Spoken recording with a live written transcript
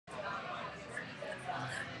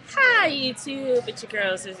Hi YouTube, it's your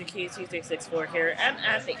girl SuzuQ2364 here. I'm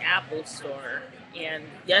at the Apple store, and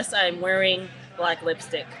yes, I'm wearing black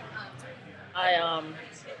lipstick. I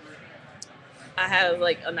I have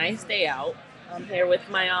like a nice day out. I'm here with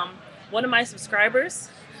my one of my subscribers.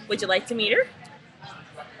 Would you like to meet her?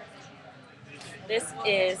 This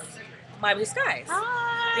is My Blue Skies. We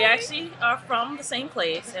Hi. actually are from the same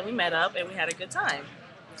place, and we met up and we had a good time.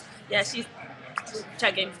 Yeah, she's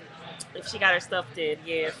checking if she got her stuff did.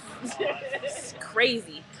 Yeah, it's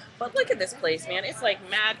crazy. But look at this place, man. It's like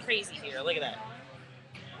mad crazy here. Look at that.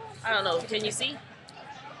 I don't know. Can you see?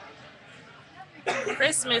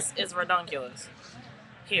 Christmas is redonkulous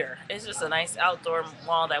here. It's just a nice outdoor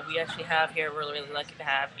mall that we actually have here. We're really lucky to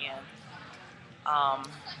have, and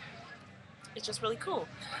it's just really cool.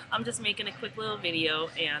 I'm just making a quick little video,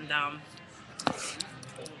 and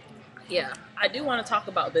yeah, I do want to talk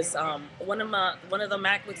about this. One of the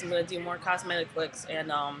Mac looks. I'm gonna do more cosmetic looks,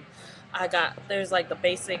 and I got there's like the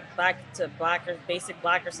basic black to black or basic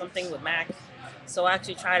black or something with Mac. So I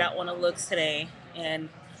actually tried out one of the looks today, and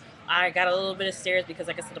I got a little bit of stares because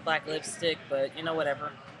I guess it's a black lipstick, but you know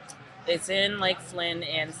whatever. It's in like Flynn,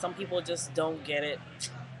 and some people just don't get it.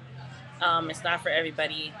 It's not for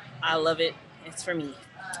everybody. I love it. It's for me.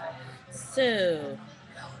 So,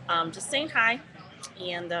 just saying hi,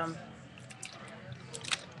 and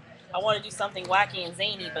I want to do something wacky and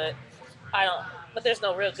zany, but I don't. But there's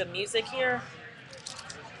no real good music here.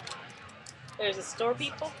 There's a store,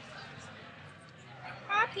 people.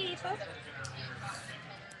 Hi, people.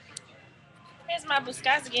 Here's my blue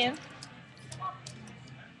skies again.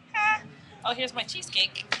 Hi. Oh, here's my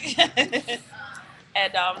cheesecake.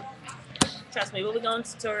 And trust me, we'll be going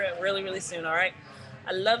to tour it really, really soon. All right.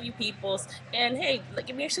 I love you, peoples. And hey,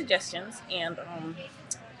 give me your suggestions and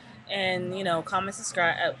you know, comment,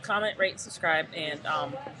 rate, subscribe, and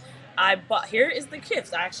I bought. Here is the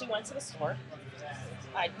gifts. I actually went to the store.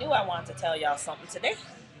 I knew I wanted to tell y'all something today.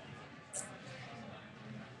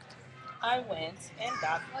 I went and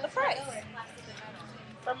got the price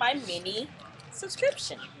for my mini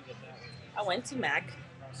subscription. I went to Mac.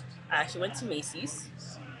 I actually went to Macy's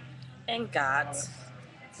and got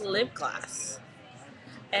lip gloss,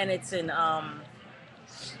 and it's in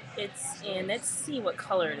let's see what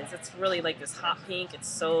color it is. It's really like this hot pink. It's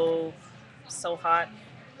so hot.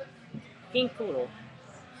 Pink poodle.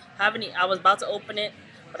 I was about to open it,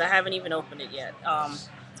 but I haven't even opened it yet.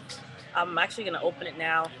 I'm actually gonna open it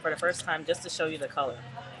now for the first time just to show you the color.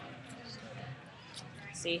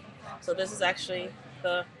 See, so this is actually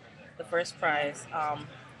the the first prize.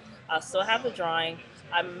 I'll still have the drawing.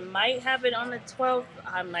 I might have it on the 12th.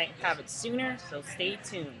 I might have it sooner, so stay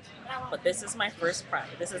tuned. But this is my first prize.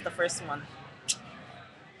 This is the first one,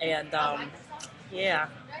 and yeah.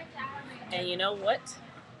 And you know what?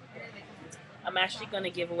 I'm actually gonna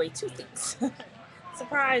give away two things.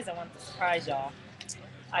 Surprise! I want to surprise y'all.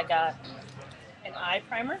 I got an eye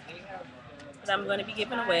primer that I'm gonna be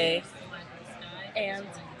giving away, and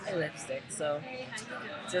a lipstick. So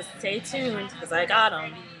just stay tuned because I got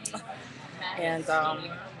them. And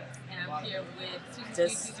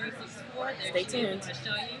just stay tuned.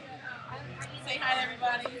 Say hi to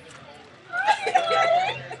everybody.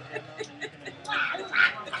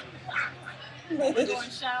 We're going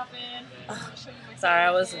shopping. Sorry,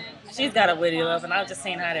 I was. She's got a witty love, and I was just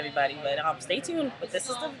saying hi to everybody. But stay tuned. But this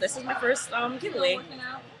is my first giveaway.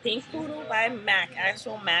 Pink Poodle by Mac,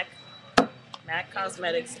 actual Mac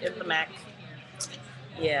Cosmetics in the Mac.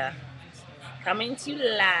 Yeah, coming to you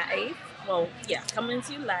live. Well, yeah, coming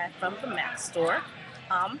to you live from the Mac store.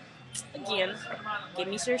 Um, Again, give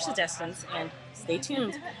me your suggestions and stay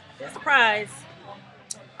tuned. There's the prize.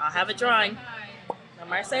 I'll have a drawing.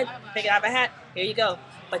 Remember I said, pick it out of a hat. Here you go.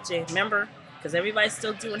 But you remember, because everybody's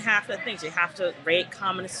still doing half the things. You have to rate,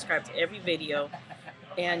 comment, and subscribe to every video,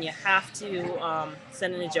 and you have to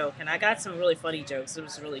send in a joke. And I got some really funny jokes. It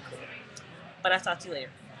was really cool. But I'll talk to you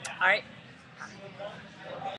later. All right.